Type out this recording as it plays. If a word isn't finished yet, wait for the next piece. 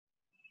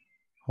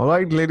All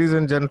right, ladies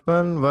and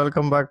gentlemen,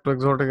 welcome back to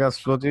Exotic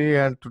Astrology.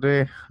 And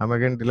today I'm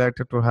again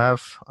delighted to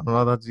have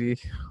Anuradha ji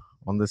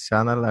on this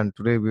channel. And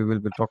today we will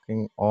be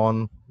talking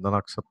on the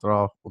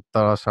nakshatra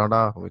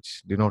Uttarashada,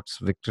 which denotes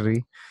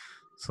victory.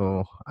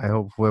 So I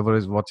hope whoever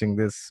is watching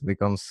this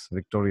becomes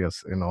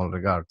victorious in all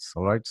regards.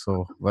 All right,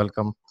 so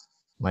welcome.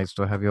 Nice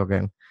to have you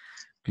again.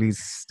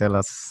 Please tell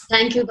us.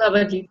 Thank you,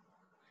 Babaji.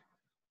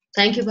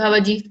 Thank you,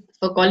 Babaji,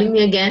 for calling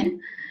me again.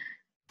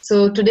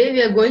 So today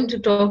we are going to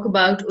talk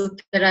about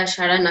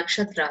Uttarashada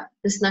Nakshatra.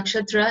 This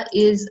nakshatra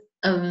is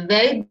a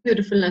very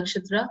beautiful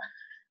nakshatra.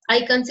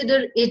 I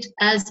consider it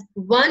as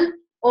one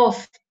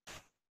of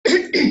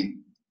I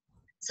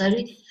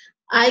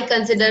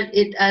consider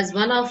it as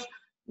one of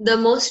the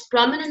most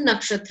prominent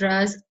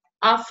nakshatras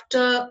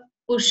after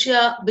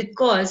Pushya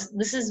because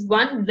this is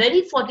one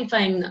very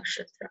fortifying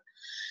nakshatra.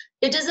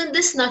 It is in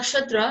this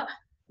nakshatra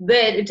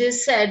where it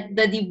is said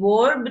that the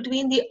war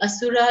between the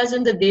Asuras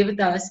and the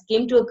Devatas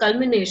came to a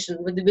culmination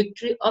with the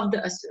victory of the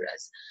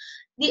Asuras.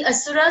 The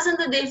Asuras and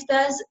the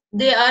Devatas,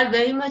 they are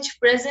very much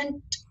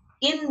present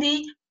in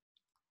the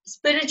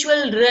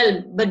spiritual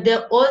realm, but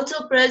they're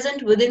also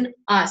present within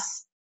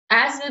us.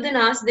 As within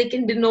us, they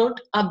can denote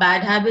our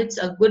bad habits,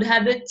 our good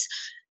habits,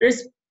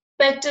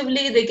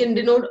 respectively. They can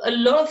denote a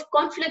lot of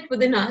conflict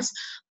within us,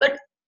 but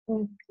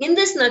in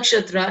this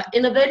nakshatra,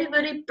 in a very,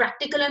 very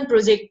practical and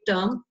prosaic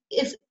term,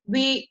 if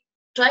we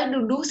try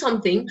to do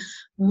something,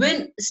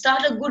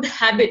 start a good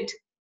habit.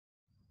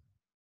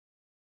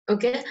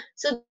 Okay,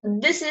 so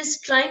this is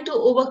trying to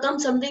overcome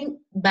something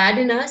bad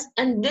in us,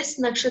 and this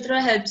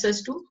nakshatra helps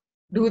us to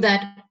do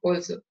that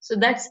also. So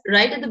that's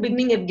right at the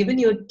beginning. I've given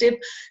you a tip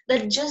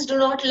that just do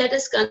not let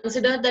us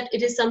consider that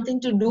it is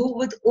something to do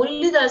with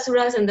only the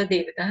asuras and the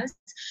devatas.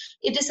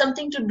 It is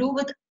something to do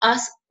with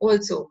us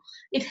also.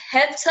 It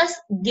helps us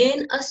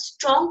gain a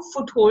strong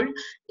foothold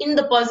in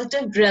the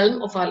positive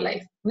realm of our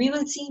life. We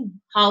will see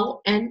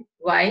how and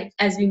why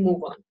as we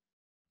move on.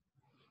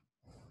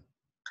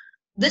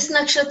 This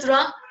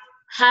nakshatra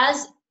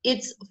has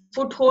its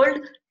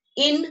foothold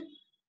in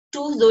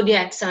two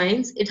zodiac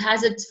signs. It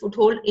has its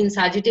foothold in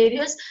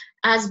Sagittarius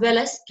as well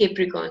as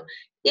Capricorn.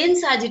 In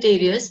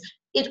Sagittarius,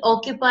 it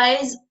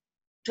occupies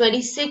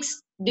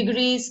 26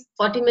 degrees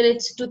 40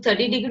 minutes to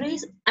 30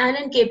 degrees, and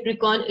in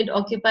Capricorn it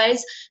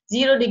occupies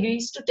 0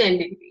 degrees to 10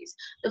 degrees.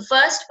 The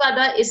first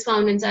pada is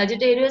found in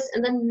Sagittarius,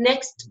 and the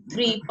next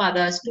three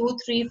padas 2,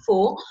 3,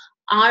 4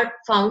 are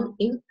found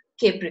in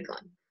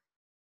Capricorn.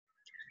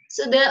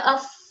 So there are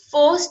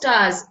 4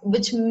 stars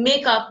which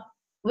are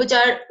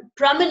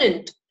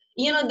prominent.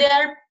 You know, they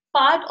are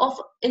part of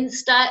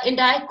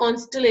entire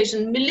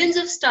constellation. Millions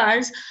of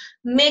stars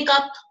make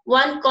up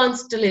one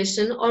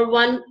constellation or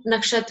one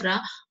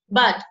nakshatra,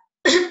 but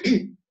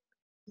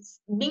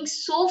being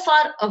so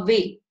far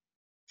away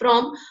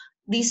from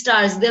these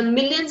stars, they're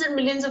millions and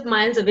millions of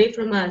miles away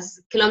from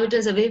us,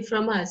 kilometers away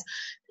from us.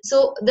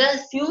 So there are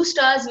few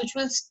stars which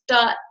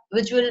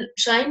will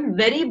shine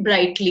very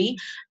brightly,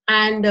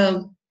 and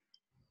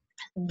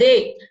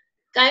they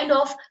kind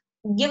of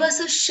give us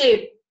a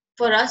shape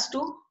for us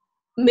to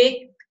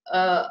make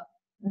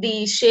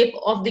the shape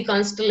of the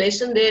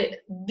constellation.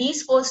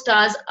 These 4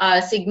 stars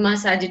are Sigma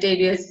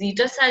Sagittarius,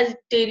 Zeta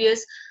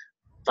Sagittarius,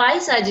 Phi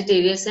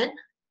Sagittarius, and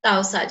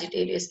Tau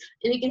Sagittarius.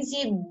 And you can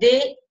see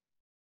they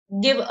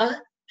give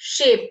a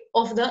shape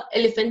of the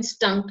elephant's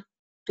tongue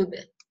to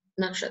the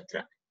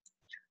nakshatra.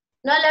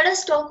 Now let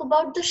us talk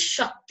about the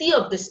Shakti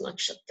of this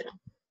nakshatra.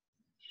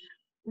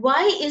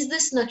 Why is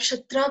this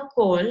nakshatra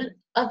called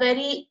a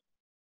very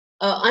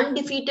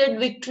undefeated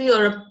victory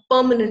or a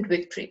permanent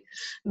victory?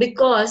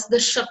 Because the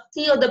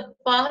Shakti or the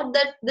power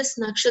that this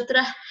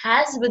nakshatra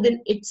has within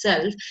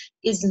itself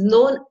is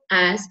known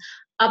as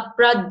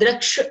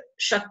Apradraksha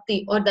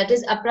Shakti, or that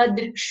is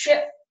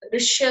Apradraksha.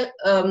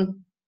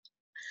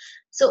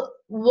 So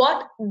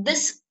what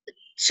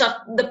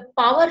the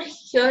power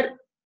here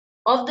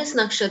of this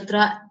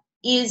nakshatra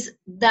is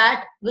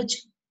that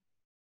which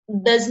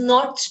does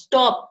not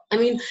stop. I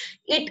mean,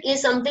 it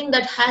is something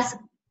that has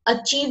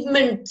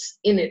achievements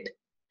in it.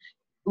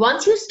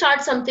 Once you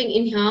start something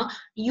in here,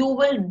 you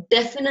will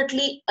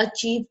definitely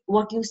achieve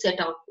what you set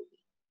out to be.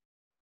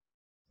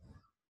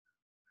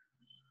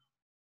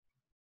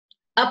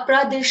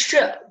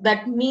 Apradishya,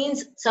 that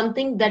means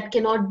something that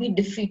cannot be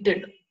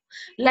defeated.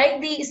 Like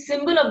the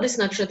symbol of this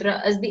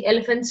nakshatra as the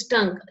elephant's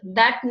tongue,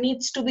 that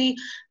needs to be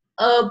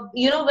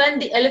when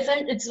the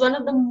elephant, it's one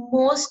of the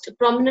most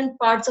prominent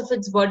parts of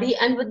its body,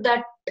 and with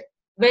that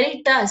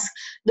very tusk,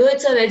 though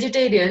it's a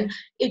vegetarian,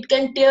 it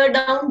can tear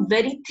down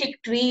very thick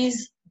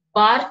trees,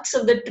 barks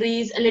of the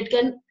trees, and it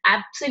can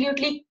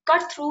absolutely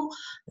cut through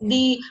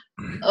the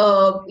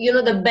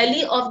the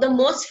belly of the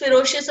most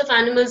ferocious of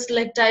animals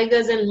like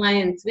tigers and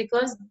lions,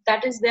 because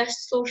they're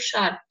so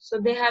sharp. So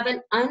they have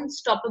an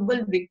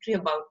unstoppable victory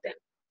about them.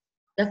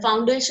 The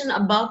foundation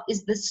above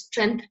is the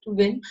strength to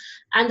win,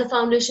 and the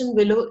foundation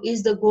below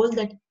is the goal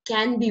that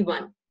can be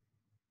won.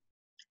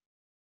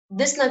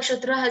 This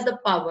nakshatra has the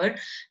power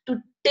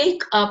to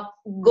take up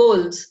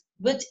goals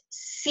which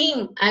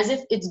seem as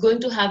if it's going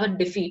to have a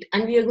defeat,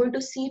 and we are going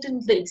to see it in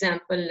the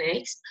example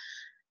next,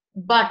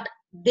 but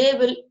they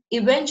will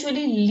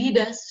eventually lead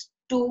us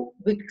to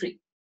victory.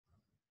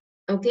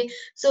 Okay,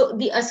 so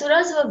the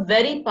asuras were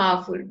very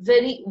powerful,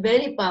 very,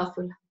 very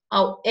powerful.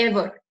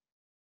 However,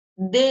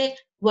 they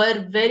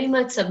were very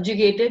much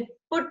subjugated,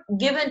 put in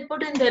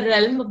the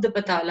realm of the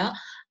Patala,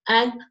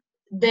 and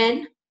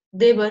then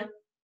they were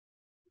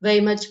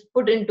very much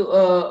put into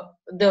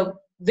the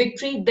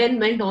victory, then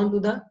went on to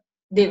the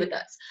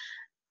Devatas.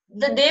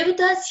 The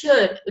Devatas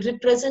here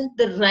represent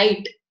the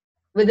right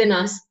within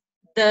us.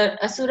 The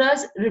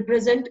Asuras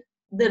represent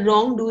the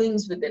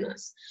wrongdoings within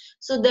us.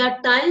 So there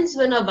are times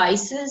when our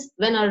vices,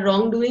 when our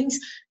wrongdoings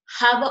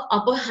have an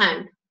upper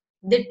hand.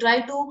 They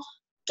try to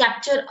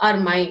capture our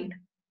mind.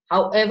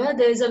 However,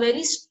 there is a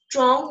very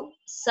strong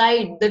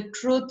side, the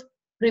truth,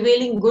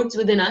 prevailing goods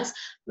within us,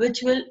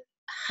 which will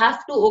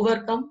have to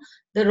overcome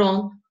the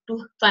wrong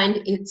to find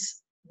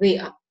its way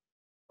up.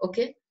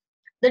 Okay,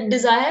 the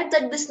desire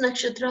that this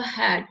nakshatra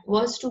had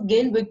was to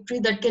gain victory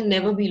that can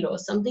never be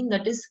lost, something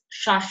that is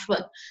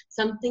shashwat,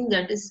 something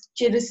that is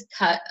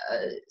chiristhai,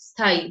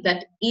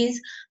 that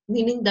is,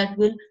 meaning that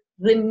will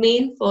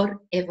remain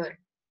forever.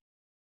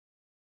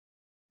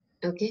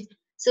 Okay,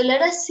 so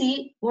let us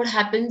see what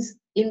happens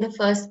in the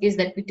first case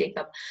that we take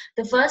up.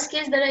 The first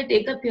case that I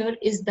take up here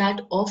is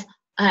that of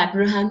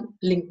Abraham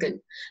Lincoln.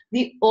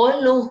 We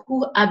all know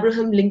who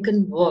Abraham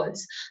Lincoln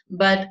was,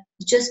 but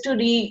just to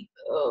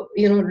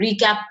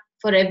recap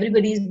for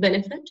everybody's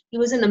benefit, he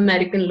was an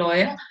American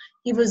lawyer,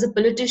 he was a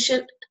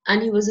politician,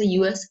 and he was a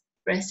US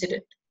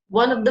president.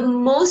 One of the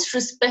most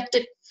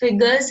respected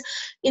figures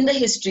in the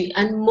history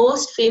and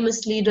most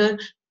famous leader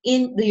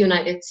in the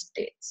United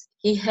States.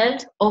 He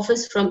held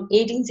office from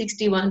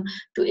 1861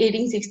 to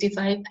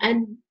 1865,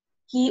 and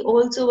he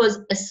also was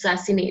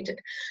assassinated.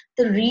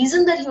 The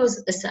reason that he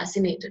was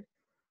assassinated.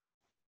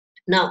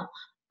 Now,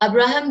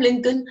 Abraham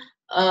Lincoln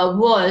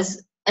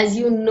was, as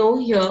you know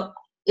here,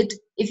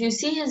 if you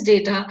see his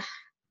data,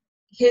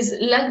 his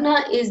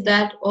lagna is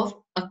that of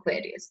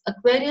Aquarius.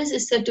 Aquarius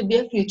is said to be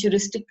a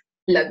futuristic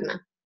lagna.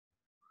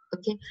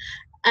 Okay,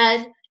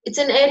 and it's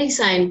an airy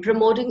sign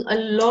promoting a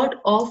lot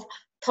of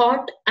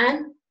thought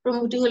and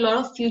promoting a lot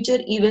of future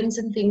events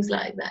and things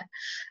like that.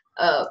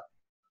 Uh,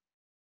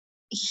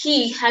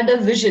 he had a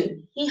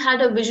vision. He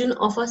had a vision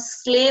of a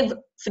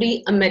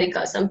slave-free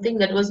America, something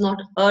that was not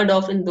heard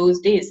of in those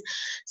days,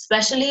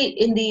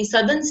 especially in the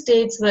southern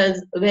states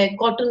where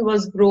cotton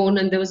was grown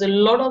and there was a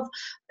lot of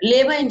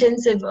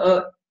labor-intensive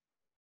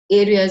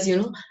areas.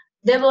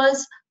 There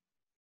was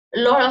a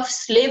lot of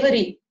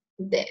slavery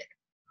there.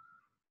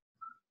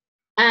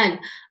 And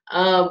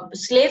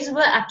slaves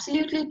were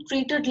absolutely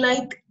treated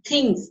like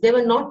things. They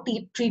were not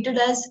treated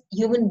as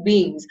human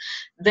beings.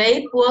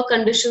 Very poor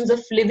conditions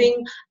of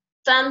living,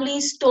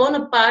 families torn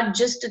apart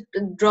just at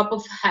the drop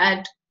of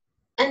hat,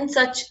 and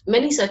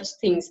many such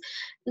things.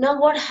 Now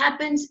what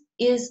happens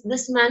is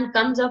this man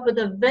comes up with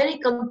a very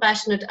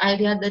compassionate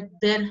idea that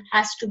there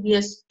has to be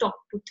a stop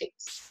to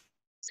things.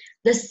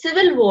 The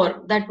civil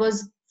war that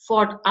was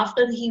fought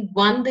after he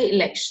won the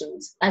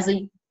elections as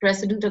a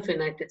president of the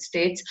United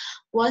States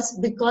was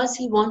because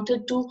he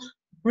wanted to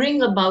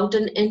bring about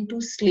an end to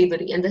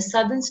slavery, and the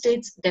southern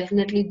states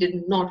definitely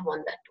did not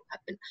want that to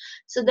happen.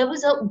 So there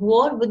was a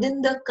war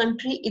within the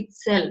country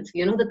itself.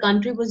 The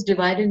country was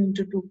divided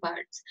into two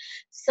parts.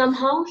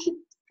 Somehow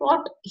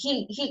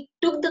he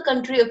took the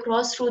country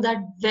across through that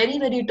very,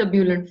 very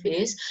turbulent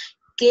phase,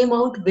 came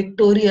out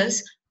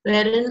victorious,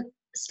 wherein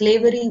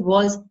slavery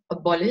was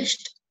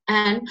abolished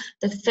and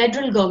the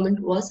federal government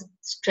was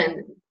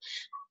strengthened.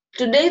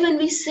 Today when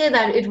we say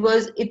that it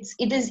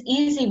is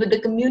easy with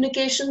the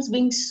communications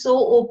being so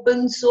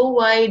open, so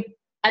wide,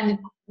 and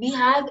we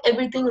have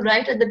everything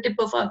right at the tip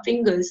of our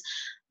fingers,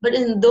 but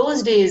in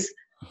those days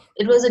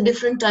it was a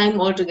different time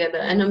altogether.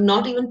 And I'm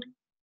not even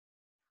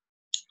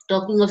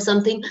talking of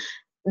something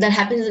that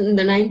happens in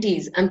the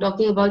 90s. I'm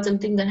talking about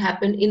something that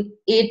happened in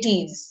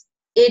 80s,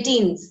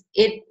 18s,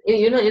 in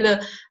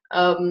the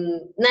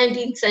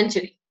 19th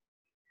century.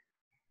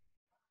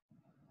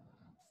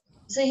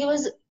 So he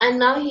was, and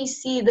now he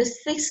see the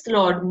sixth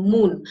lord,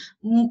 moon,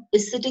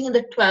 is sitting in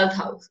the 12th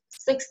house.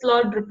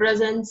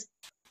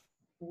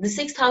 The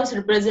sixth house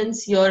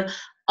represents your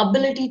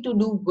ability to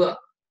do work.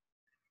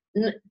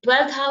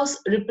 12th house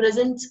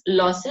represents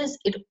losses.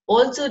 It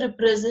also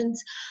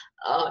represents,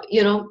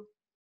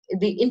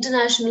 the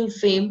international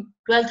fame.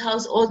 12th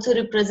house also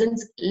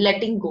represents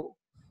letting go.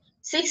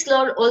 Sixth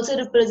lord also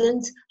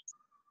represents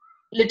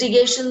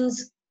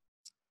litigations,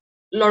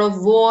 a lot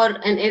of war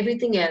and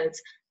everything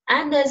else.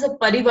 And there's a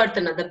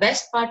parivartana. The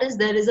best part is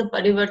there is a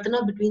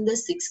parivartana between the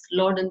sixth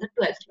lord and the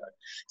 12th lord.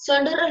 So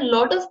under a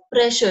lot of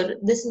pressure,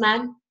 this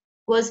man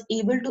was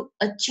able to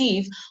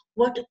achieve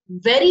what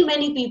very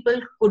many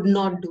people could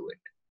not do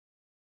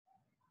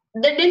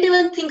it. They didn't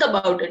even think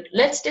about it.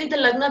 Let's take the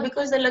lagna,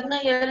 because the lagna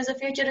here is a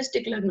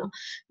futuristic lagna.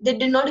 They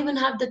did not even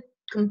have the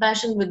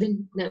compassion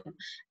within them.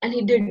 And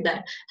he did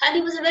that. And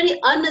he was a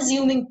very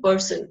unassuming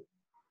person.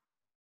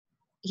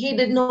 he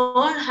did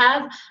not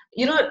have,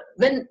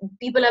 when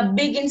people are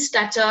big in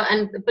stature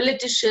and the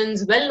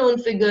politicians, well-known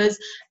figures,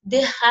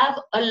 they have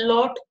a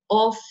lot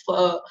of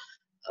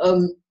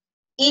um,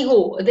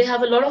 ego, they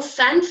have a lot of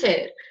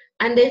fanfare,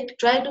 and they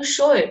try to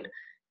show it.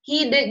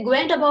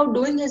 Went about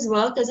doing his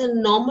work as a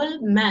normal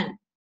man,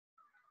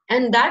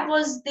 and that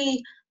was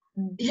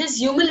his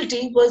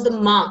humility was the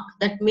mark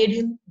that made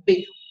him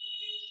big.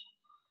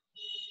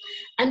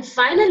 And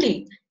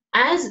finally,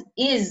 as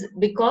is,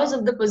 because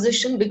of the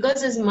position,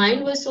 because his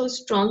mind was so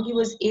strong, he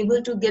was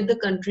able to get the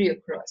country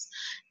across.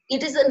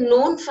 It is a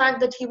known fact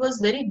that he was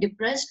very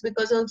depressed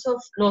because also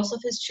of loss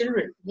of his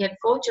children. He had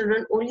 4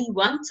 children, only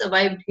one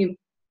survived him.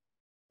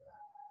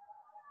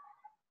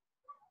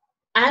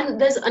 And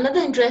there's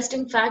another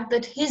interesting fact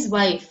that his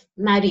wife,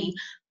 Mary,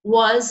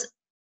 was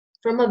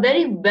from a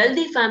very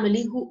wealthy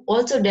family who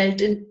also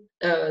dealt in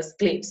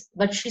slaves,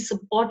 but she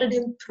supported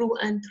him through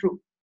and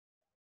through.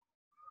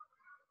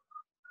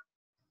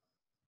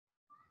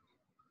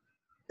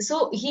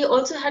 So he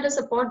also had a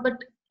support,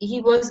 but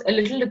he was a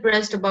little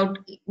depressed about,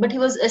 but he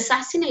was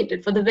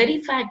assassinated for the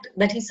very fact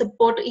that he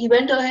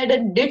went ahead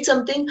and did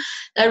something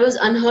that was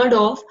unheard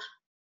of,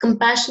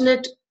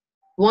 compassionate,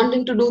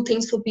 wanting to do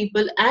things for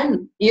people.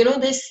 And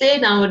they say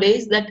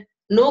nowadays that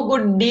no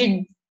good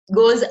deed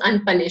goes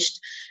unpunished.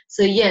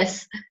 So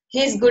yes,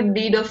 his good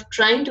deed of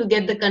trying to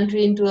get the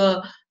country into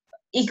a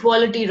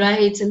equality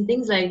rights and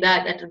things like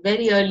that at a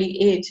very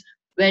early age,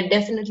 where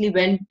definitely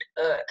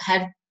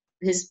had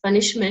his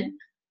punishment.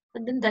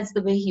 But then that's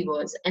the way he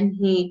was, and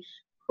he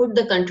put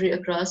the country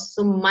across.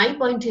 So my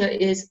point here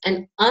is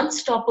an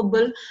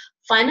unstoppable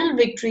final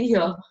victory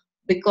here,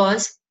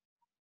 because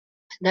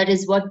that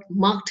is what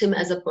marked him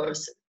as a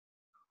person.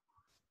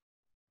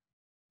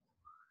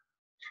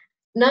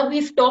 Now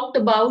we've talked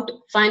about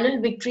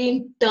final victory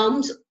in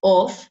terms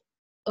of,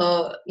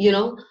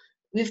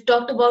 we've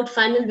talked about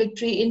final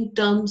victory in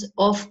terms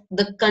of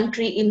the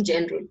country in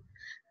general.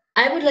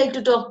 I would like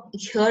to talk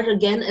here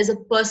again as a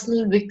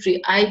personal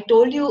victory. I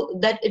told you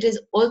that it is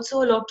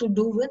also a lot to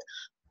do with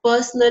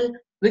personal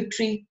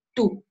victory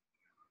too,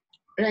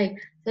 right?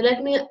 So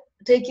let me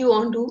take you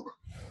on to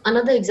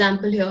another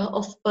example here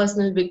of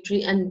personal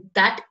victory, and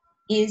that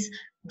is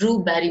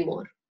Drew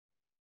Barrymore.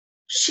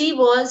 She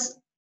is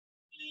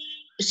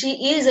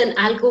an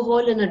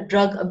alcohol and a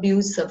drug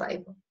abuse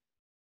survivor.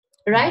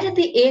 Right at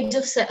the age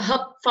of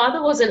her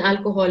father was an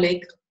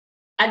alcoholic.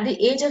 At the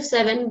age of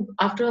 7,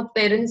 after her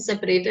parents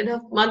separated,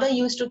 her mother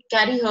used to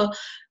carry her,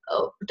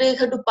 take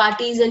her to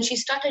parties, and she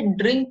started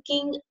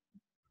drinking.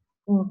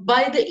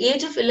 By the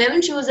age of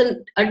 11, she was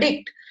an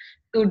addict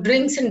to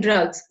drinks and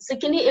drugs. So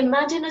can you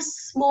imagine a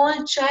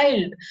small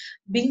child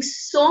being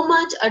so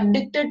much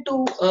addicted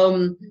to,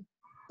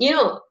 you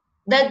know,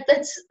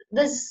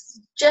 that's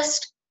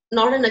just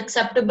not an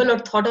acceptable or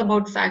thought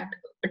about fact,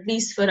 at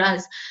least for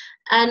us.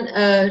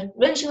 And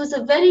when she was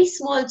a very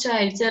small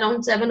child, say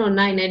around 7 or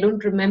 9, I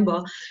don't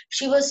remember,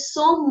 she had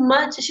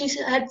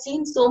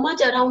seen so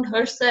much around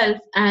herself,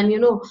 and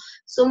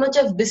so much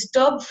of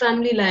disturbed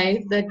family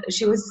life, that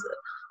she was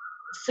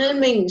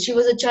filming. She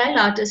was a child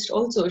artist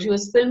also. She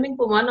was filming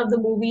for one of the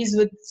movies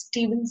with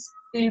Steven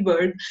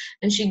Spielberg,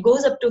 and she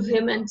goes up to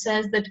him and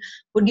says that,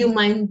 will you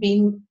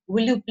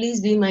please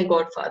be my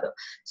godfather?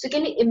 So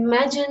can you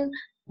imagine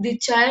the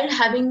child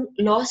having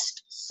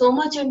lost so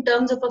much in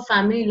terms of her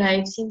family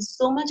life, seen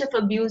so much of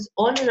abuse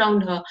all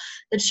around her,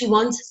 that she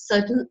wants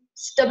certain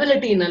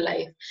stability in her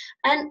life?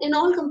 And in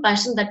all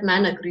compassion, that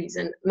man agrees,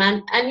 and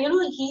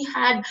he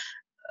had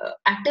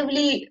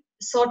actively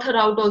sought her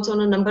out also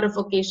on a number of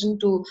occasions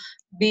to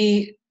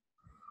be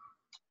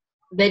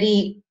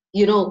very,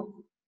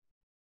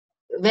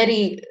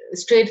 very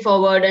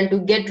straightforward, and to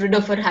get rid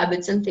of her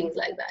habits and things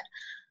like that.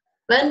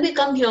 When we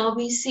come here,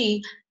 we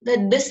see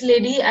that this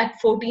lady at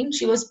 14,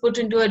 she was put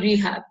into a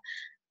rehab.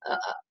 uh,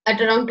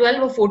 at around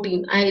 12 or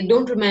 14, I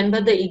don't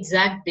remember the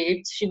exact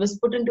dates, she was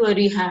put into a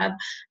rehab,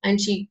 and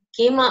she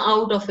came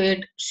out of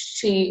it.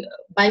 She,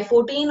 by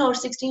 14 or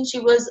 16, she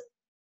was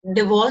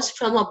divorced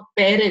from her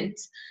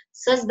parents,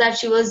 such that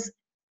she was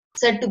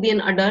said to be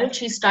an adult.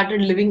 She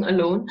started living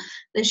alone.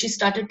 Then she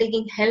started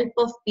taking help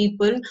of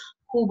people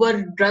who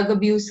were drug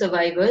abuse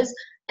survivors.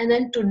 And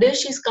then today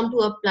she's come to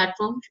a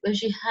platform where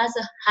she has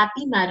a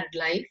happy married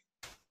life.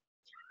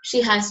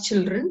 She has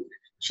children.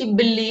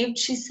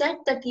 She said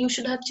that you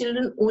should have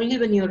children only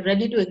when you're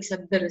ready to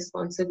accept the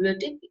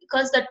responsibility,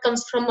 because that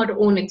comes from her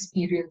own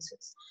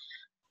experiences.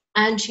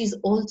 And she's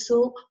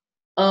also,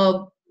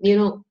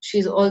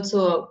 she's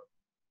also a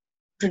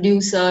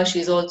producer.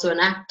 She's also an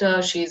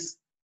actor. She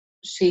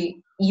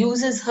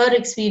uses her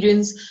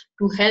experience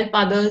to help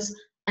others,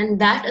 and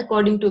that,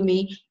 according to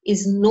me,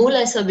 is no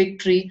less a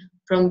victory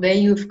from where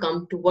you've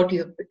come to what you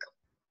have become.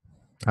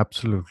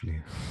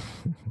 Absolutely.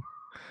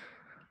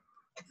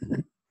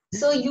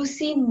 So you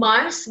see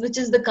Mars, which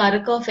is the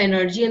Karaka of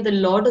energy and the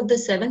Lord of the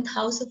 7th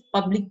house of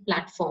public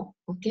platform.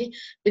 Okay,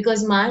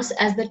 because Mars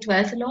as the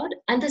 12th Lord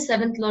and the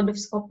 7th Lord of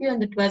Scorpio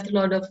and the 12th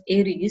Lord of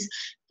Aries,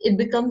 it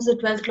becomes the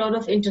 12th Lord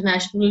of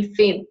international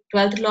fame,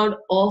 12th Lord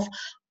of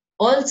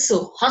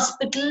also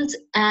hospitals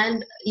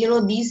and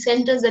these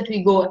centers that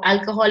we go,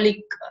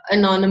 Alcoholic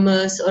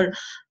Anonymous, or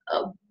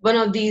one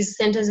of these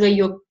centers where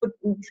you put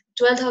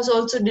 12th house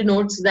also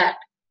denotes that,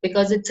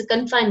 because it's a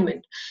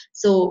confinement.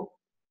 So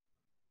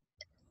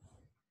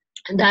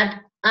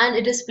that, and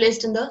it is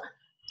placed in the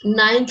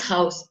ninth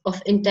house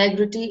of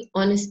integrity,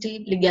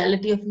 honesty,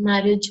 legality of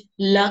marriage,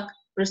 luck,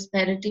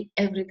 prosperity,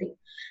 everything.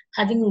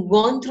 Having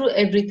gone through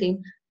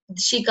everything,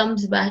 she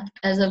comes back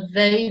as a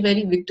very,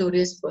 very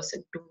victorious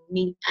person to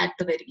me at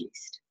the very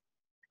least.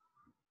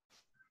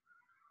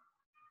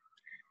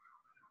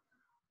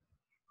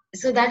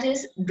 So that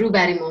is Drew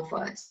Barrymore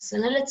for us. So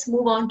now let's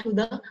move on to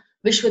the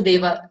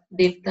Vishwadeva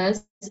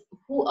Devtas,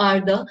 who are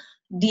the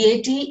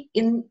deity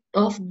in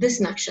of this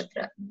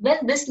nakshatra. Well,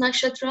 this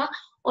nakshatra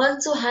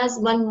also has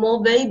one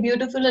more very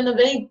beautiful and a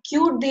very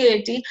cute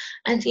deity,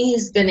 and he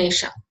is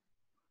Ganesha.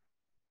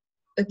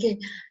 Okay,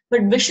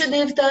 but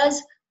Vishwadevtas,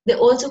 they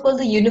also call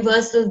the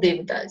universal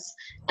devatas,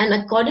 and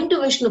according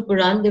to Vishnu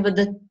Puran, they were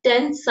the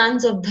 10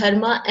 sons of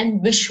Dharma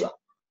and Vishwa,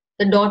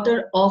 the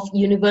daughter of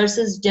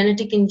universe's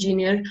genetic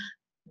engineer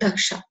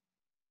Daksha.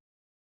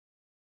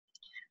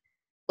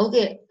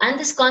 Okay, and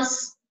this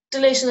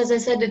constellation, as I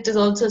said, it is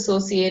also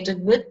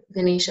associated with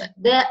Ganesha.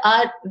 There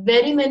are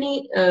very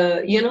many,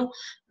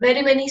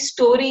 very many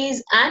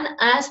stories, and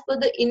as per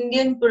the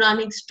Indian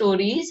Puranic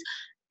stories,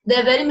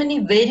 there are very many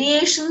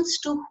variations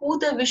to who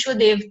the Vishwa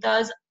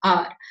Devtas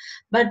are.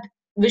 But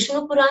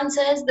Vishnu Puran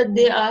says that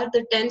they are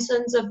the 10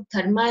 sons of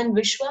Dharma and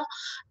Vishwa,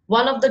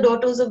 one of the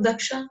daughters of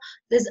Daksha.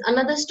 There's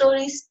another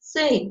story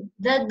saying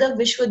that the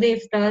Vishwa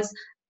Devtas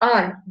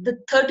are the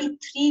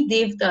 33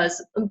 devtas,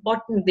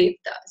 important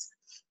devtas.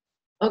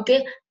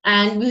 Okay,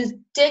 and we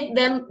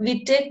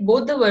take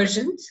both the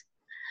versions.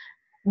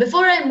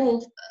 Before I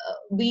move,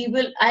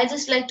 I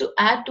just like to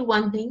add to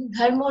one thing: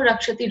 Dharma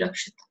Rakshati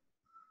Rakshita.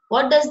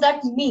 What does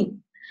that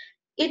mean?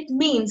 It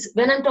means,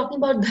 when I'm talking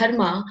about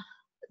Dharma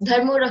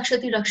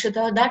Rakshati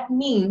Rakshita, that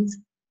means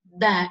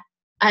that,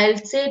 I'll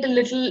say it a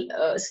little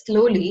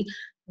slowly: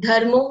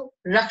 Dharmo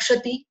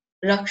Rakshati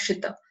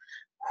Rakshita.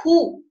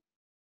 Who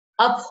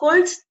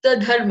upholds the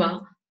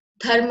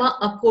dharma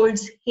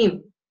upholds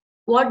him.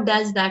 What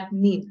does that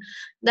mean?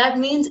 That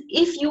means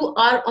if you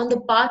are on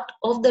the path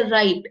of the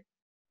right,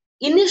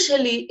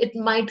 initially it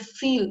might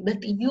feel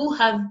that you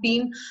have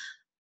been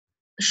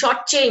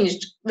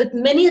shortchanged with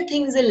many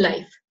things in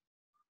life.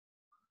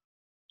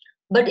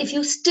 But if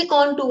you stick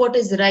on to what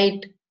is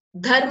right,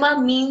 dharma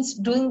means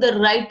doing the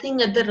right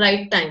thing at the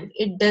right time.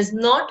 It does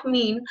not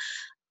mean,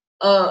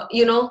 uh,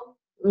 you know,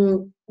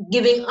 mm,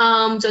 giving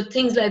alms or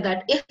things like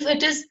that. If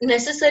it is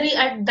necessary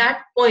at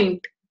that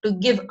point to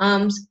give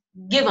alms,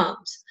 give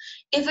alms.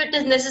 If it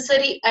is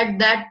necessary at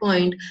that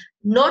point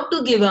not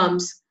to give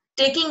alms,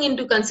 taking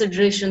into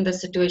consideration the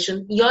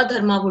situation, your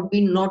dharma would be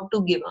not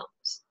to give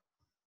alms.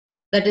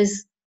 That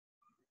is,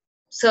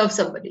 serve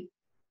somebody.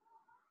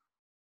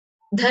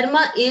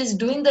 Dharma is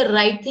doing the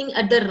right thing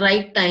at the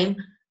right time,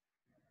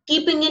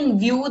 keeping in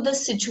view the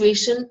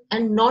situation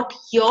and not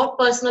your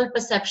personal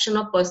perception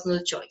or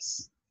personal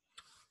choice.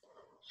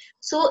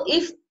 So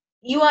if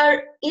you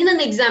are in an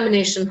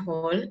examination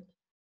hall,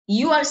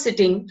 you are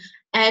sitting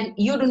and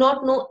you do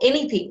not know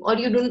anything, or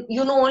you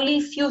know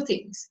only few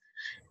things.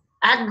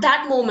 At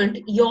that moment,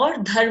 your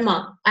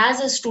dharma as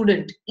a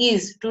student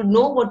is to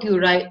know what you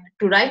write,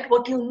 to write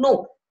what you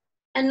know,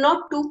 and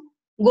not to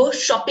go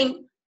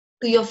shopping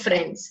to your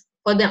friends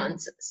for the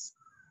answers.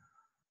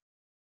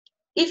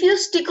 If you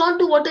stick on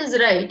to what is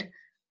right,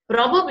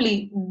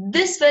 probably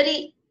this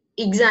very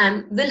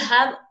exam will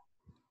have,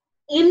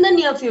 in the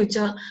near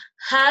future,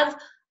 have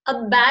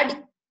a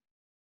bad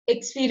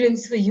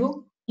experience for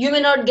you. You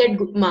may not get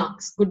good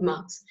marks,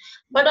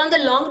 but on the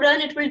long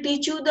run it will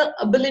teach you the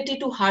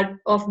ability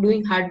of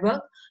doing hard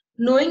work,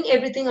 knowing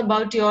everything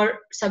about your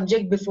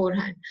subject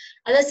beforehand.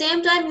 At the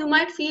same time, you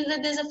might feel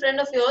that there's a friend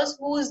of yours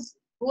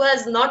who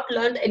has not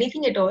learned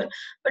anything at all,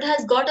 but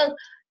has got a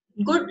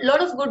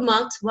lot of good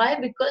marks. Why?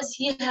 Because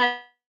he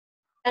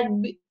had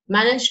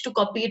managed to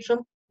copy it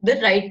from the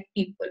right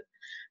people.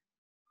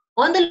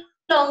 On the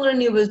long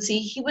run, you will see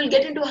he will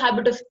get into a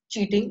habit of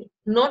cheating,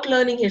 not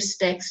learning his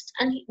text,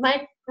 and he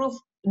might prove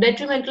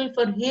detrimental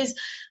for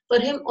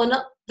him on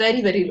a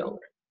very, very long run.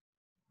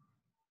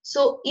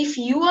 So if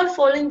you are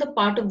following the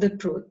path of the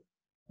truth,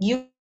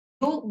 you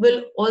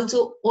will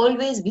also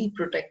always be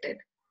protected.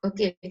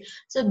 Okay,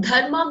 so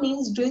dharma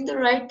means doing the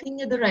right thing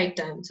at the right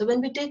time. So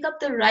when we take up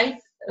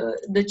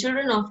the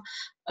children of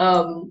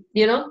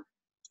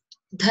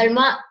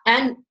Dharma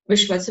and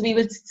Vishwa. So we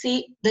will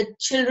see the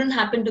children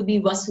happen to be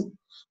Vasu.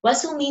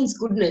 Vasu means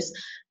goodness.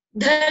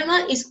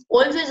 Dharma is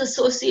always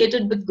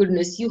associated with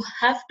goodness. You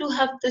have to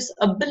have this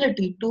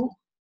ability to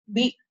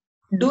be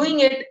doing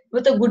it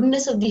with a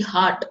goodness of the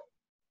heart.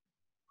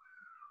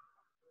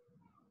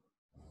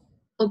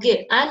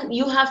 Okay, and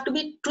you have to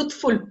be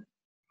truthful.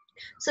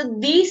 So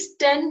these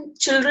 10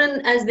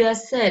 children, as they are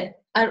said,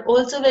 are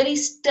also very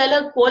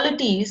stellar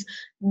qualities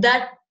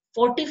that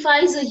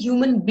fortifies a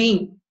human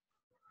being,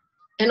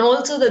 and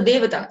also the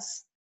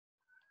devatas.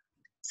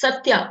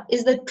 Satya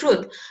is the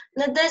truth.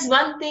 Now, there's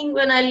one thing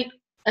when I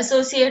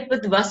associate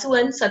with Vasu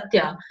and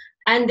Satya,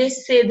 and they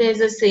say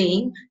there's a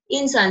saying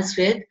in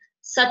Sanskrit,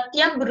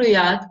 Satyam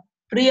bruyat,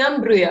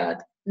 Priyam bruyat,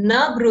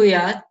 Na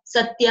bruyat,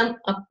 Satyam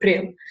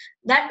apriyam.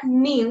 That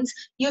means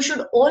you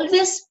should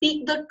always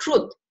speak the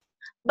truth,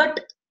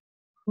 but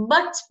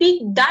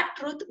speak that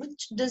truth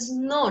which does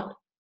not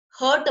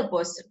hurt a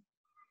person.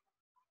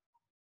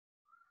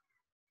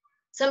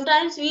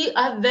 Sometimes we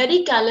are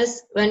very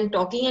callous when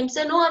talking and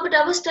say, no, but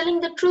I was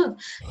telling the truth.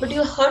 But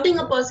you're hurting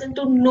a person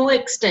to no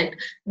extent.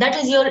 That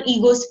is your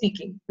ego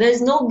speaking. There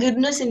is no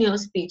goodness in your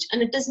speech,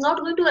 and it is not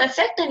going to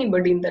affect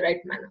anybody in the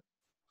right manner.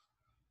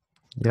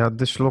 Yeah,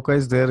 this shloka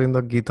is there in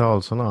the Gita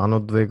also, no?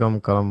 Anudvegam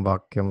kalam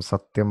vakyam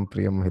satyam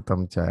priyam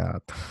hitam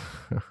chayat.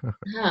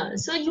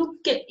 So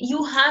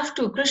you have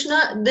to.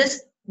 Krishna,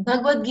 this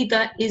Bhagavad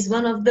Gita is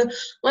one of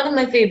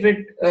my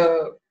favorite.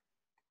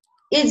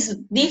 It's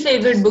the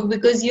favorite book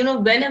because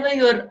whenever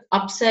you're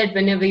upset,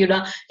 whenever you're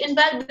down. In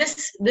fact,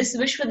 this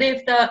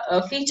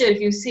Vishwadevta feature, if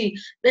you see,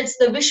 that's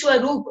the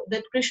Vishwaroop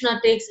that Krishna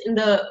takes in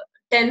the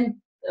 10th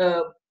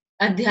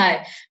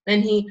adhyay,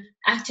 when he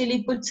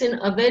actually puts in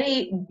a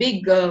very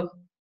big.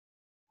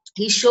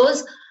 He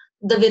shows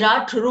the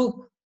Virat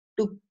Roop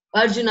to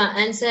Arjuna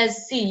and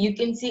says, "See, you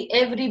can see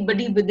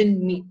everybody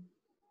within me."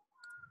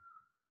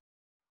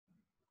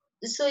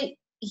 So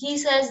he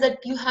says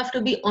that you have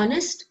to be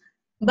honest,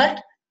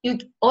 but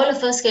all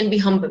of us can be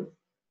humble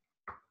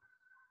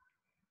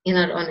in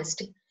our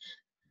honesty.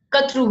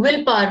 Cut through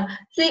willpower.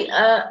 See,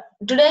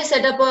 today I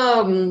set up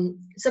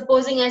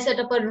supposing I set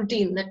up a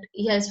routine that,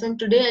 yes, from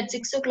today at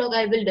 6 o'clock,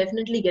 I will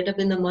definitely get up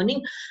in the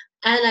morning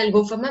and I'll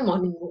go for my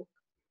morning walk.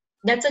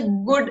 That's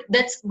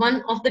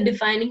one of the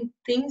defining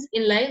things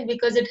in life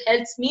because it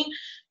helps me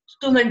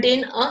to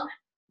maintain a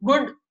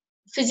good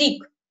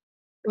physique,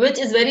 which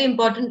is very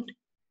important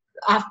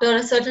after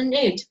a certain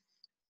age.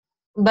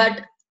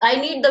 But I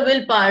need the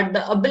willpower,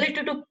 the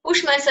ability to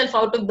push myself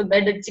out of the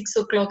bed at 6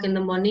 o'clock in the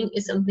morning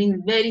is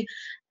something very,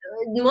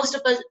 most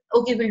of us,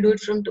 okay, we'll do it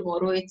from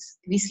tomorrow.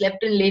 We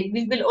slept in late.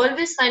 We will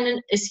always find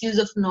an excuse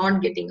of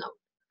not getting out.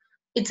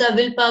 It's our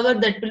willpower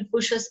that will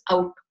push us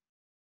out.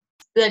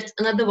 That's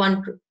another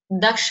one.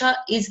 Daksha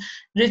is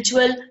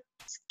ritual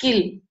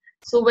skill.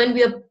 So when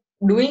we are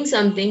doing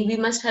something, we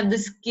must have the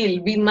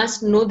skill. We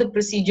must know the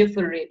procedure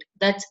for it.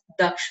 That's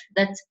daksh.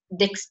 That's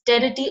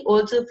dexterity.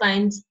 Also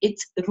finds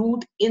its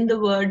root in the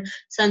word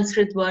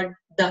Sanskrit word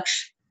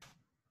daksh.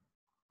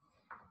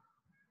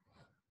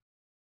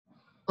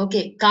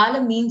 Okay,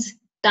 kala means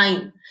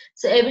time.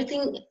 So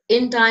everything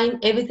in time,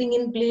 everything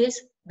in place.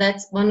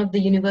 That's one of the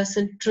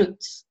universal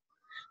truths.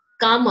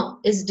 Kama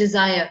is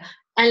desire.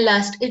 And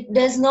lust, it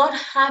does not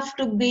have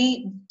to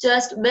be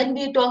just when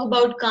we talk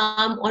about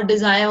calm or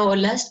desire or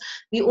lust,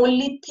 we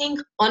only think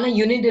on a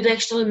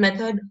unidirectional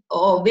method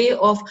or way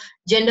of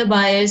gender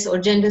bias or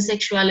gender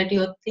sexuality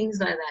or things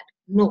like that.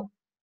 No.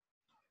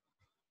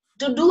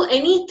 To do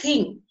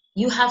anything,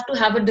 you have to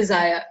have a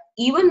desire.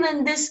 Even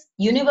when this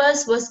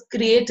universe was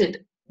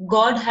created,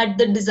 God had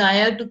the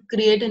desire to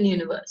create an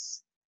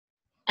universe.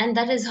 And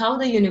that is how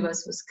the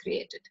universe was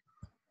created.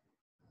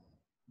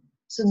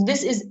 So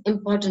this is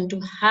important. To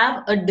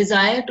have a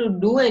desire to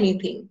do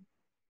anything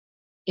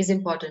is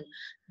important.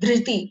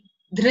 Dhriti.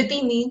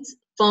 Dhriti means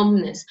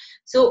firmness.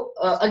 So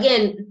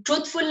again,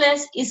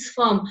 truthfulness is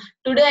firm.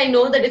 Today I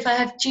know that if I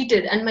have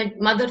cheated and my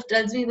mother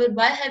tells me, well,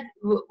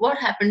 what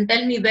happened?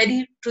 Tell me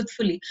very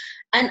truthfully.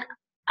 And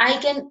I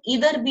can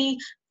either be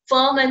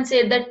firm and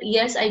say that,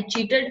 yes, I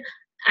cheated,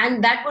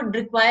 and that would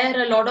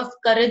require a lot of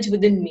courage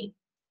within me.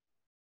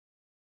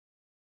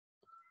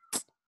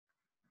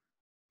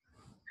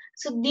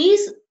 So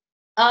these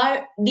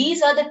are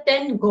the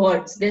 10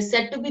 gods. They're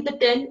said to be the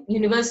 10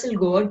 universal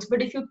gods,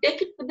 but if you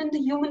take it within the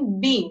human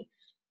being,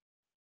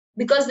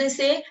 because they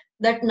say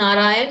that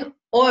Narayan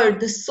or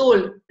the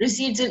soul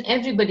resides in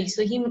everybody,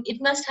 so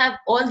it must have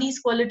all these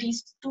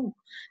qualities too.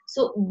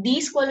 So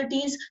these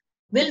qualities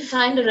will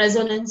find a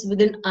resonance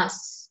within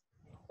us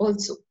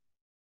also.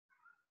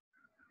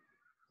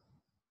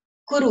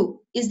 Kuru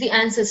is the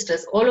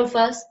ancestors. All of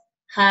us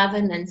have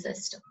an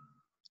ancestor.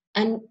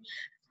 And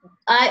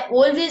I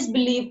always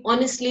believe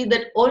honestly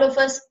that all of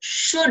us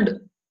should,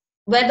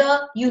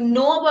 whether you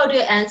know about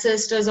your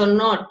ancestors or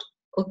not,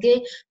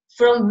 okay,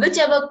 from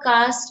whichever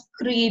caste,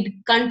 creed,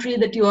 country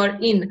that you are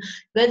in,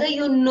 whether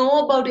you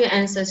know about your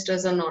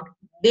ancestors or not,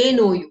 they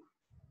know you.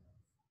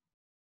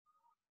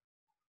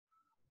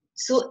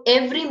 So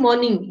every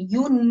morning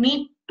you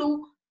need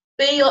to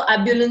pay your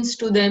abulance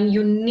to them.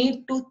 You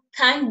need to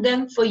thank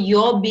them for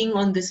your being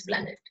on this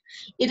planet.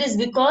 It is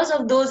because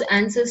of those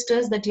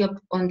ancestors that you're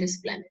on this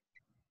planet.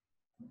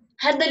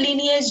 Had the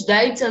lineage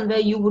died somewhere,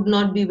 you would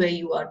not be where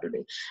you are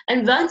today.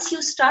 And once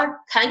you start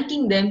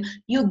thanking them,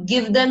 you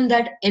give them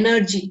that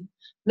energy.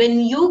 When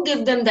you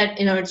give them that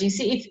energy,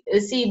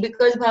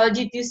 because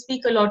Bhavaji, you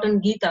speak a lot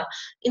on Gita,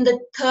 in the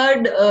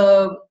third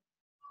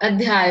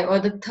adhyay or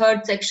the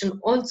third section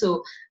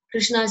also,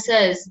 Krishna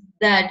says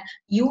that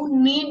you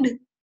need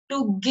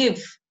to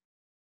give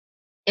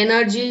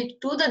energy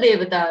to the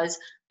devatas,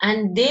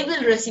 and they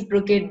will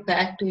reciprocate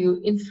back to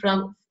you in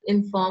some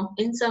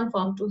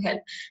form to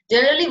help.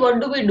 Generally, what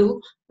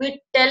do?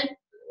 We tell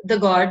the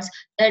gods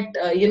that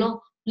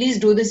please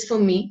do this for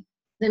me,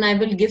 then I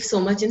will give so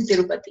much in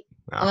Tirupati,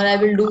 or Yeah. I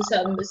will do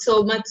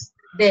so much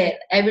there,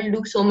 I will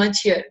do so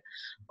much here.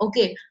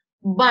 Okay,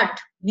 but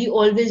we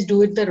always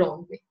do it the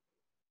wrong way.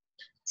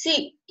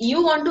 See,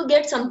 you want to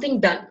get something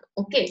done,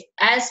 okay?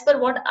 As per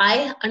what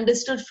I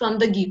understood from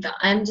the Gita,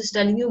 I am just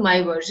telling you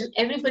my version.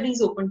 Everybody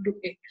is open to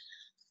it.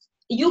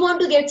 You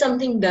want to get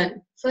something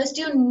done. First,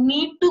 you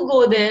need to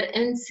go there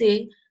and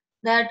say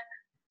that,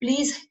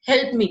 please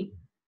help me.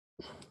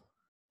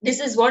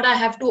 This is what I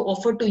have to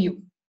offer to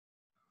you.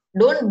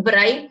 Don't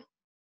bribe,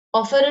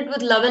 offer it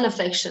with love and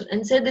affection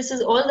and say, this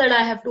is all that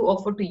I have to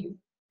offer to you.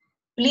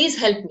 Please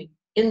help me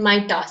in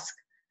my task.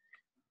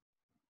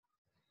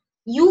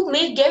 You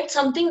may get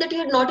something that you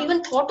had not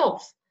even thought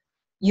of.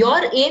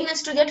 Your aim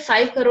is to get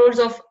 5 crores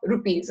of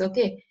rupees,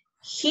 okay?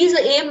 His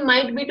aim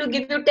might be to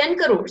give you 10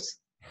 crores.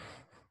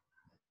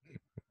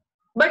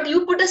 But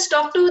you put a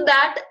stop to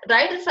that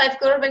right at 5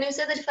 crore when you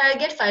say that if I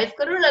get 5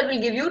 crore, I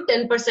will give you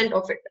 10%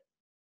 of it.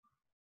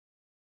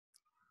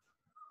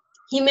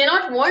 He may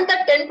not want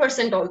that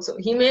 10% also.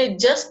 He may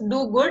just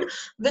do good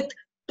with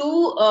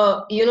two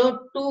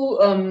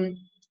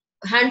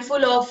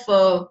handful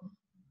of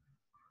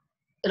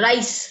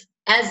rice,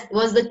 as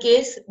was the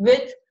case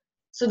with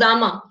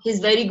Sudama, his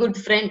very good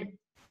friend.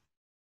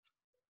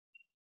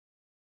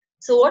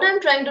 So what I'm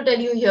trying to tell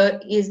you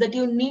here is that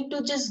you need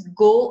to just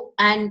go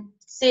and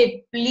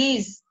say,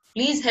 please,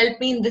 please help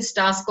me in this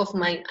task of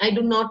mine. I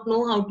do not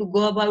know how to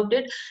go about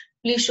it.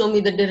 Please show me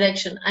the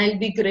direction. I'll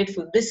be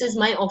grateful. This is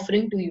my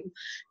offering to you.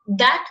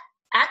 That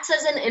acts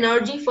as an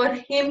energy for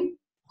him,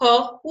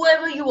 her,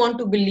 whoever you want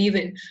to believe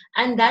in.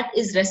 And that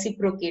is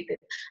reciprocated.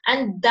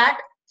 And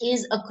that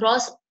is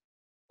across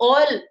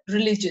all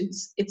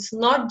religions. It's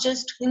not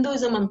just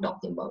Hinduism I'm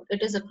talking about.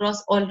 It is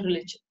across all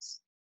religions.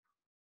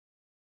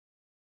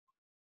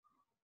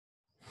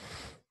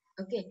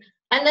 Okay,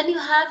 and then you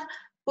have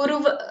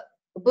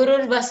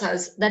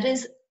Pururvasas, that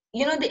is,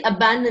 the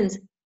abundance.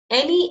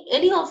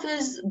 Any of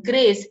his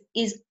grace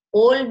is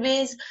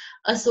always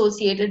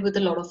associated with a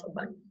lot of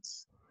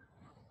abundance.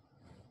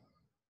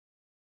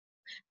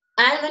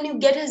 And when you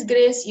get his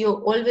grace,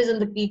 you're always on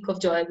the peak of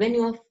joy. When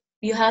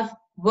you have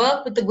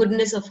worked with the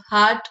goodness of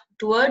heart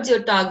towards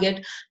your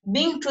target,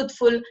 being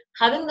truthful,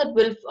 having that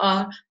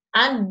willpower,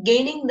 and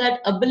gaining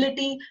that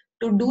ability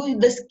to do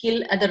the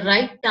skill at the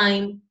right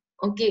time,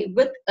 okay,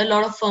 with a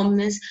lot of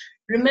firmness,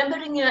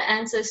 remembering your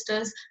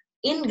ancestors,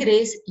 in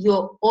grace,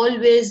 you're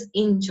always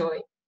in joy.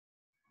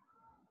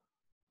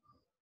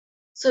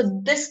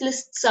 So this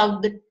lists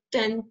out the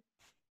 10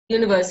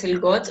 universal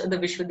gods or the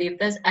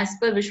Vishwadevtas as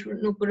per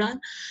Vishnu Puran.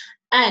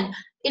 And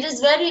it is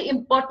very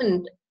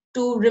important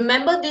to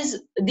remember these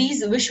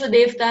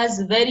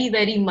Vishwadevtas very,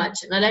 very much.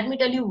 Now let me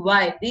tell you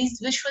why. These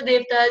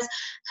Vishwadevtas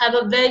have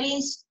a very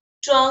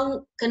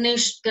strong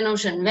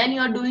connection. When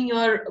you are doing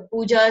your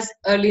pujas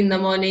early in the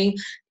morning,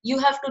 you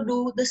have to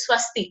do the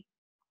swasti.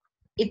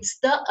 It's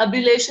the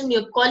ablution,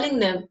 you're calling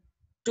them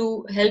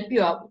to help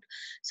you out.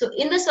 So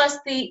in the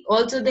swasti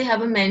also they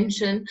have a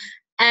mention,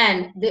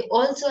 and they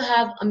also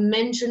have a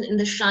mention in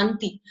the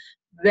shanti,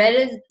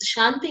 whereas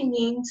shanti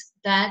means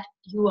that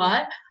you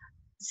are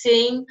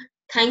saying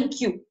thank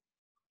you,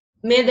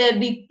 may there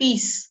be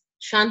peace.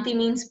 Shanti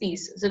means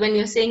peace. So when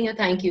you're saying your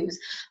thank yous,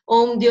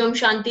 Om Dyom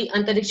Shanti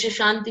Antariksha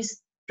Shanti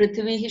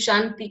Prithvi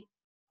Shanti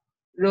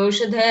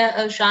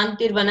Roshadhaya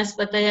Shantir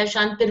Vanaspataya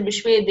Shantir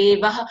Vishwe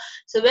Devaha.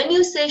 So when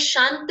you say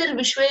Shantir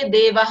Vishwe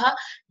Devaha,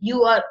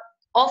 you are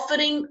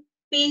offering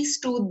peace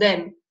to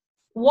them.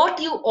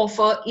 What you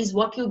offer is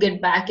what you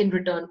get back in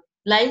return.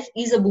 Life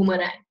is a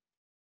boomerang.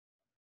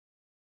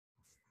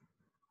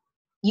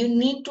 You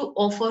need to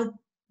offer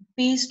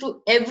peace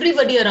to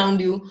everybody around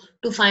you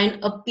to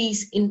find a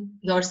peace in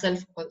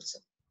yourself also.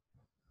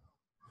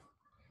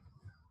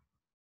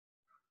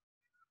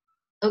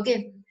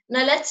 Okay,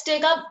 now let's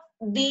take up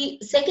the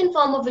second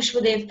form of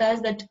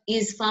Vishwadevtas that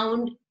is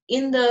found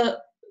in the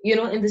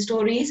in the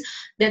stories.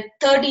 The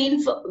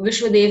 13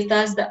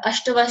 Vishwadevtas, the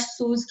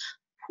Ashtavasus,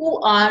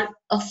 who are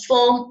a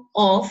form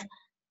of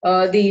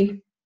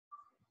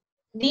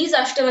these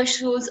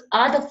Ashtavasus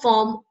are the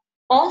form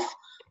of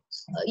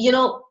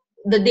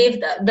the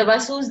the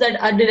Vasus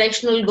that are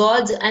directional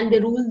gods, and they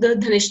rule the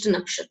Dhanishta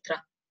Nakshatra.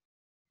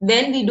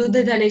 When we do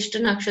the Dhanishta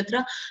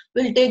Nakshatra,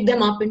 we'll take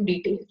them up in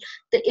detail.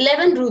 The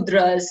 11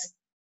 Rudras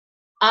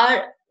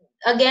are,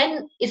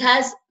 again, it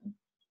has,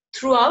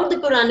 throughout the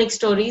Puranic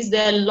stories,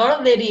 there are a lot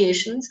of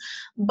variations,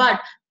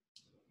 but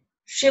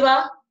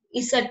Shiva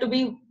is said to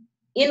be,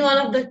 in one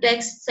of the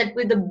texts, said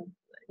with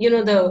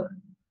the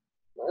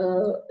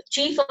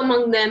chief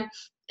among them.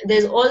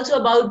 There's also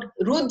about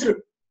Rudra,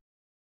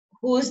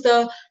 who is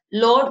the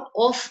lord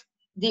of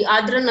the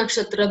Adra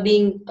Nakshatra,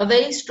 being a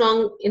very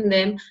strong in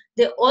them.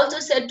 They're also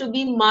said to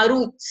be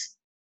Maruts.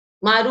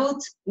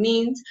 Maruts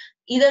means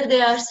either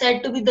they are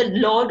said to be the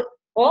lord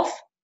of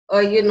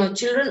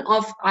children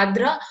of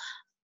Adra,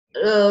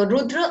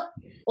 Rudra,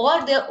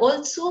 or they're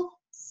also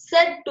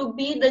said to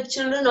be the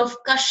children of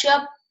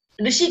Kashyap,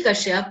 Rishi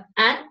Kashyap,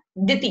 and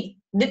Diti.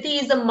 Diti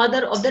is the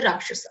mother of the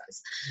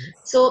Rakshasas.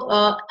 So,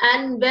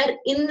 and where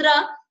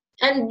Indra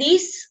and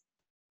these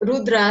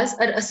Rudras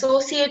are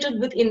associated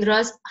with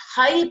Indra's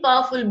high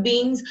powerful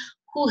beings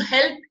who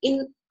help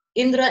in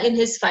Indra in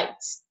his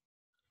fights.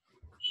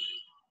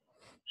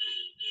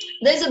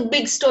 There's a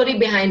big story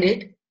behind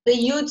it, the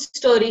huge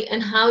story,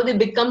 and how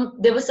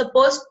they were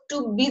supposed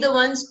to be the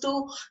ones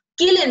to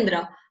kill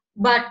Indra,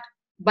 but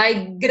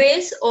by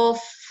grace of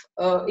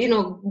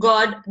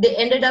God, they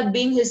ended up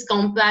being his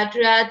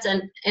compatriots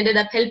and ended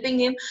up helping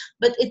him.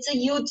 But it's a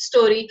huge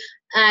story,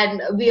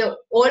 and we've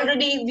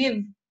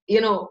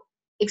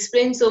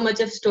explained so much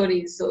of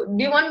stories. So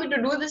do you want me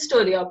to do the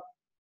story up?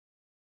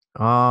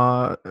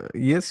 Uh,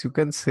 yes, you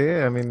can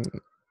say. I mean,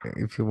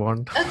 if you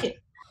want. Okay.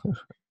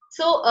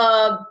 So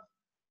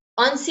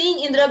on seeing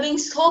Indra being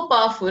so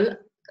powerful,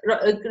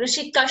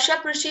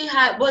 Kashyap Rishi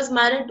was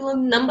married to a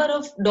number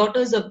of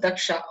daughters of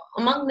Daksha.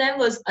 Among them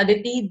was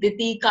Aditi,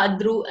 Diti,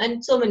 Kadru,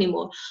 and so many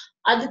more.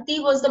 Aditi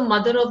was the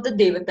mother of the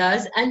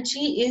Devatas, and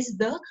she is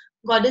the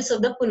goddess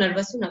of the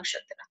Punarvasu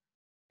Nakshatra.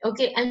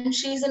 Okay, and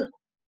she is an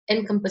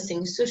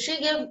encompassing. So she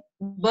gave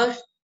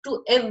birth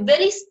to a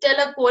very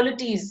stellar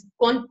qualities,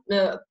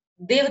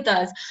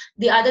 Devatas,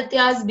 the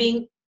Adityas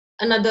being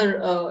another,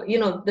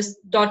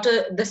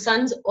 the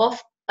sons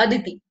of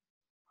Aditi.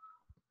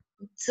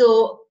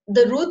 So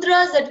the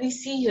Rudras that we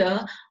see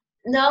here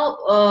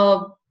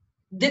now,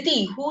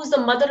 Diti, who is the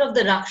mother of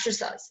the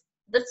Rakshasas.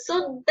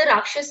 So the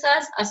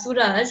Rakshasas,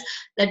 Asuras,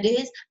 that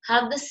is,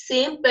 have the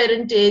same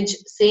parentage,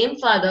 same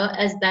father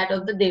as that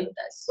of the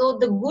Devatas. So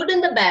the good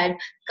and the bad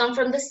come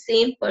from the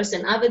same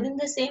person, are within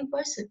the same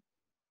person.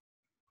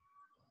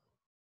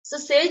 So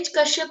Sage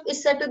Kashyap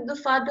is said to be the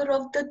father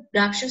of the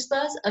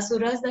Rakshasas,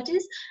 Asuras, that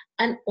is,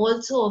 and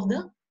also of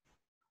the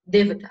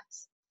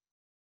Devatas.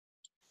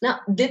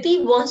 Now,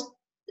 Diti wants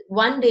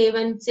one day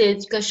when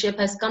Sage Kashyap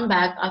has come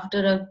back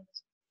after a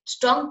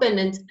strong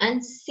penance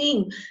and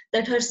seeing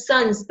that her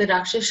sons, the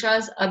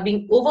Rakshasas, are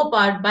being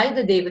overpowered by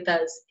the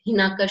Devatas,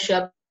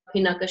 Hinakashyap,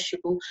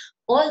 Hinakashipu,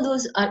 all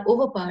those are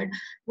overpowered.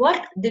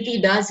 What Diti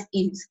does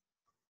is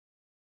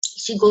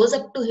she goes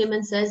up to him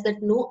and says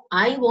that no,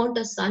 I want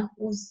a son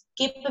who's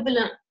capable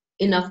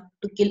enough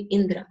to kill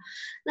Indra.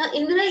 Now,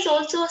 Indra is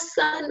also a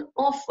son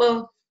of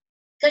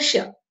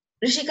Kashyap,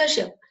 Rishi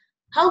Kashyap.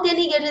 How can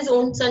he get his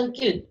own son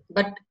killed?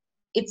 But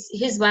it's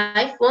his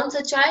wife wants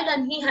a child,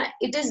 and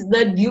it is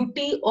the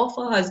duty of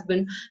a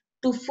husband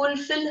to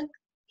fulfill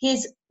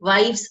his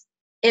wife's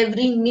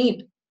every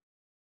need.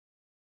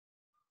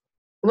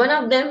 One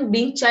of them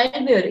being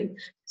childbearing.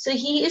 So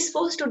he is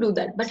forced to do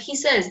that. But he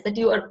says that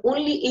you are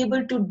only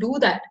able to do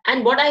that.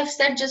 And what I've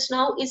said just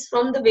now is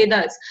from the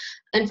Vedas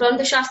and from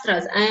the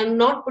Shastras. I am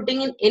not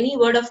putting in any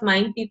word of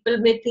mine. People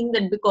may think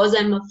that because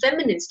I'm a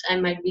feminist, I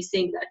might be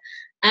saying that.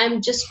 I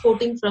am just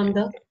quoting from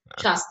the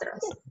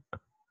Shastras.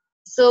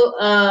 So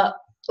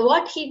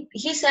what he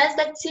says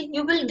that, see,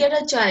 you will get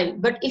a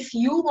child, but if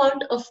you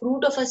want a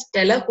fruit of a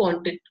stellar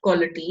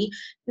quality,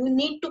 you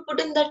need to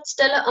put in that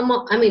stellar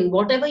amount. I mean,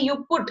 whatever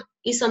you put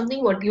is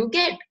something what you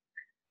get.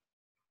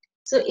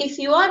 So if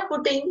you are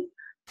putting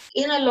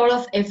in a lot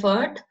of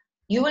effort,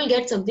 you will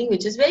get something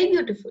which is very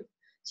beautiful.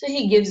 So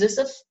he gives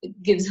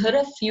her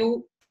a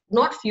few,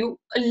 not few,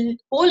 a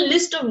whole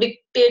list of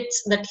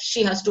dictates that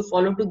she has to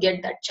follow to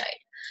get that child.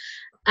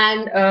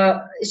 And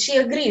she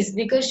agrees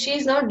because she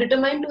is now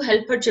determined to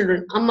help her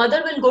children. A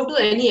mother will go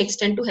to any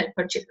extent to help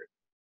her children.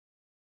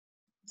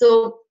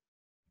 So,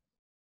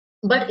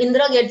 but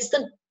Indra gets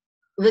the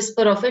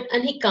whisper of it,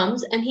 and he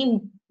comes,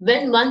 and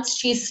when once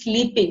she's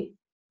sleeping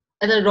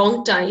at the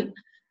wrong time,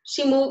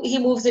 he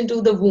moves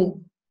into the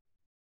womb.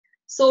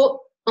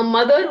 So a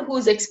mother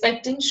who's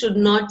expecting should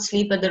not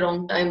sleep at the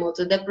wrong time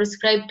also. There are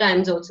prescribed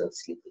times also of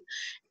sleeping.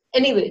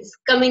 Anyways,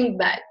 coming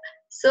back.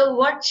 So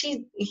what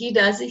he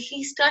does is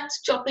he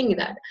starts chopping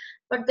that.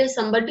 But there's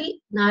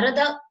somebody,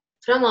 Narada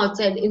from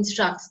outside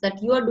instructs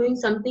that you are doing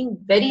something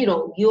very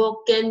wrong.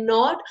 You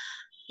cannot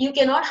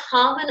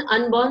harm an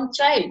unborn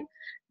child.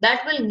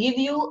 That will give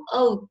you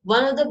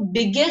one of the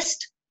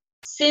biggest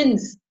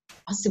sins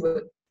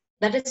possible.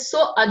 That is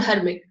so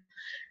adharmic.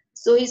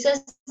 So he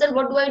says that,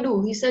 what do I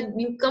do? He said,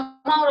 you come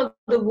out of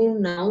the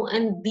womb now,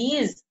 and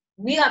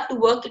we have to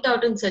work it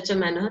out in such a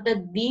manner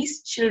that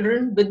these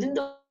children within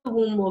the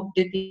womb of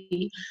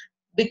Diti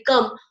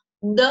become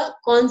the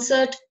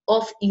concert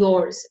of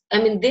yours.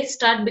 I mean, they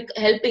start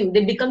helping,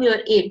 they become your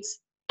aids.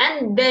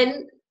 And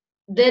then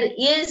there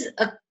is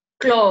a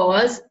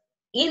clause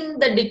in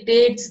the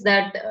dictates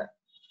that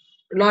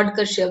Lord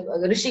Kashyap,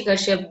 Rishi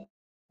Kashyap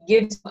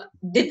gives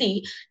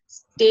Diti,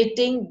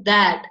 stating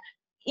that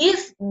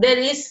if there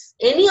is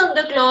any of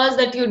the clause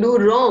that you do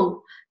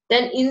wrong,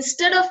 then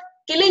instead of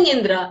killing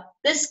Indra,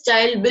 this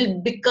child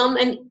will become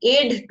an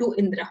aid to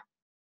Indra.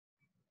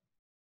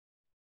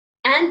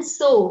 And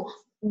so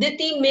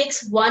Diti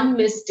makes one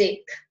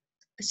mistake.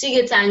 She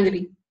gets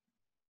angry.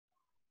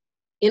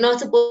 You're not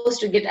supposed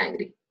to get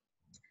angry.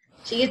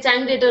 She gets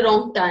angry at the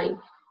wrong time.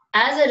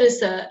 As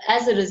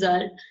a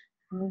result,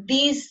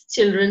 these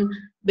children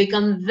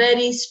become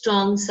very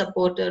strong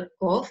supporter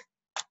of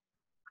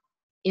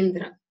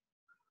Indra.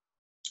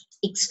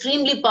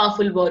 Extremely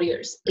powerful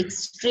warriors,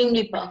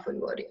 extremely powerful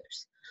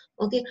warriors.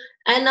 Okay,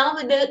 and now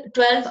with the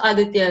 12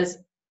 Adityas,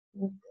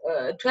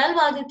 12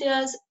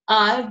 Adityas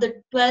are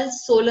the 12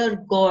 solar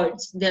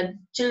gods. They're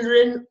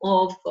children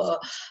of,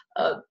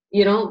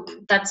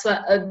 that's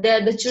why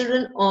they're the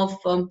children of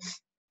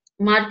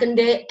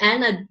Markandeya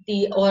and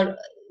Aditi, or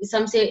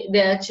some say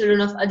they are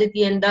children of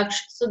Aditi and Daksh.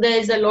 So there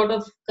is a lot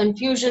of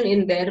confusion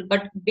in there.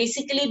 But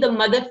basically, the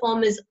mother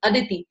form is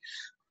Aditi,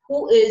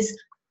 who is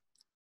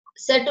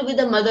said to be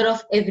the mother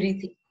of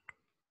everything.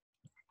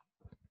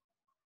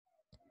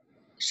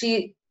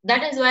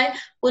 That is why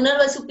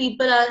Punarvasu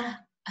people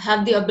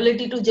have the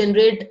ability to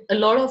generate a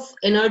lot of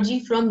energy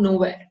from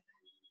nowhere.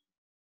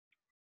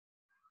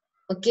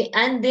 Okay,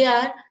 and they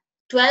are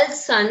 12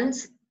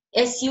 sons,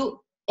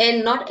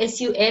 S-U-N, not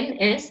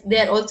S-U-N-S, they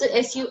are also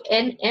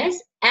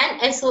S-U-N-S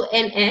and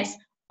S-O-N-S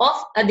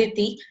of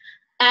Aditi,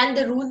 and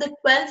they rule the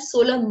 12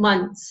 solar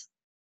months.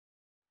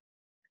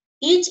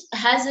 Each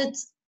has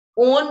its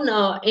own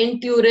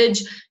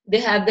entourage. They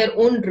have their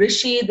own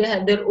rishi, they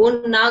have their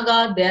own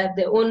naga, they have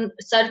their own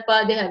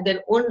sarpa, they have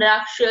their own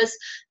rakshas,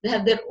 they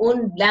have their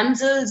own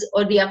damsels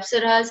or the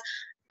apsaras,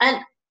 and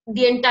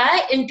the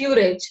entire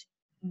entourage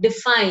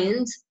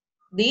defines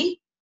the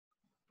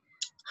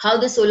how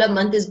the solar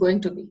month is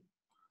going to be.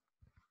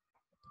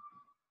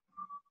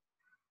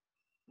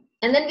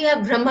 And then we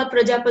have Brahma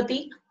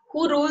Prajapati,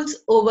 who rules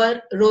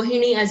over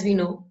Rohini, as we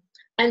know,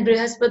 and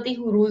Brihaspati,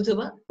 who rules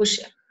over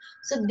Pushya.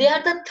 So they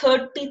are the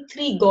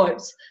 33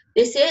 gods.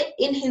 They say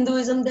in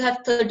Hinduism they have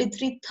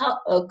 33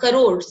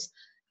 crores,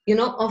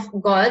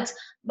 of gods,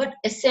 but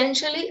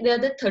essentially they are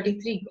the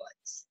 33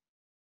 gods.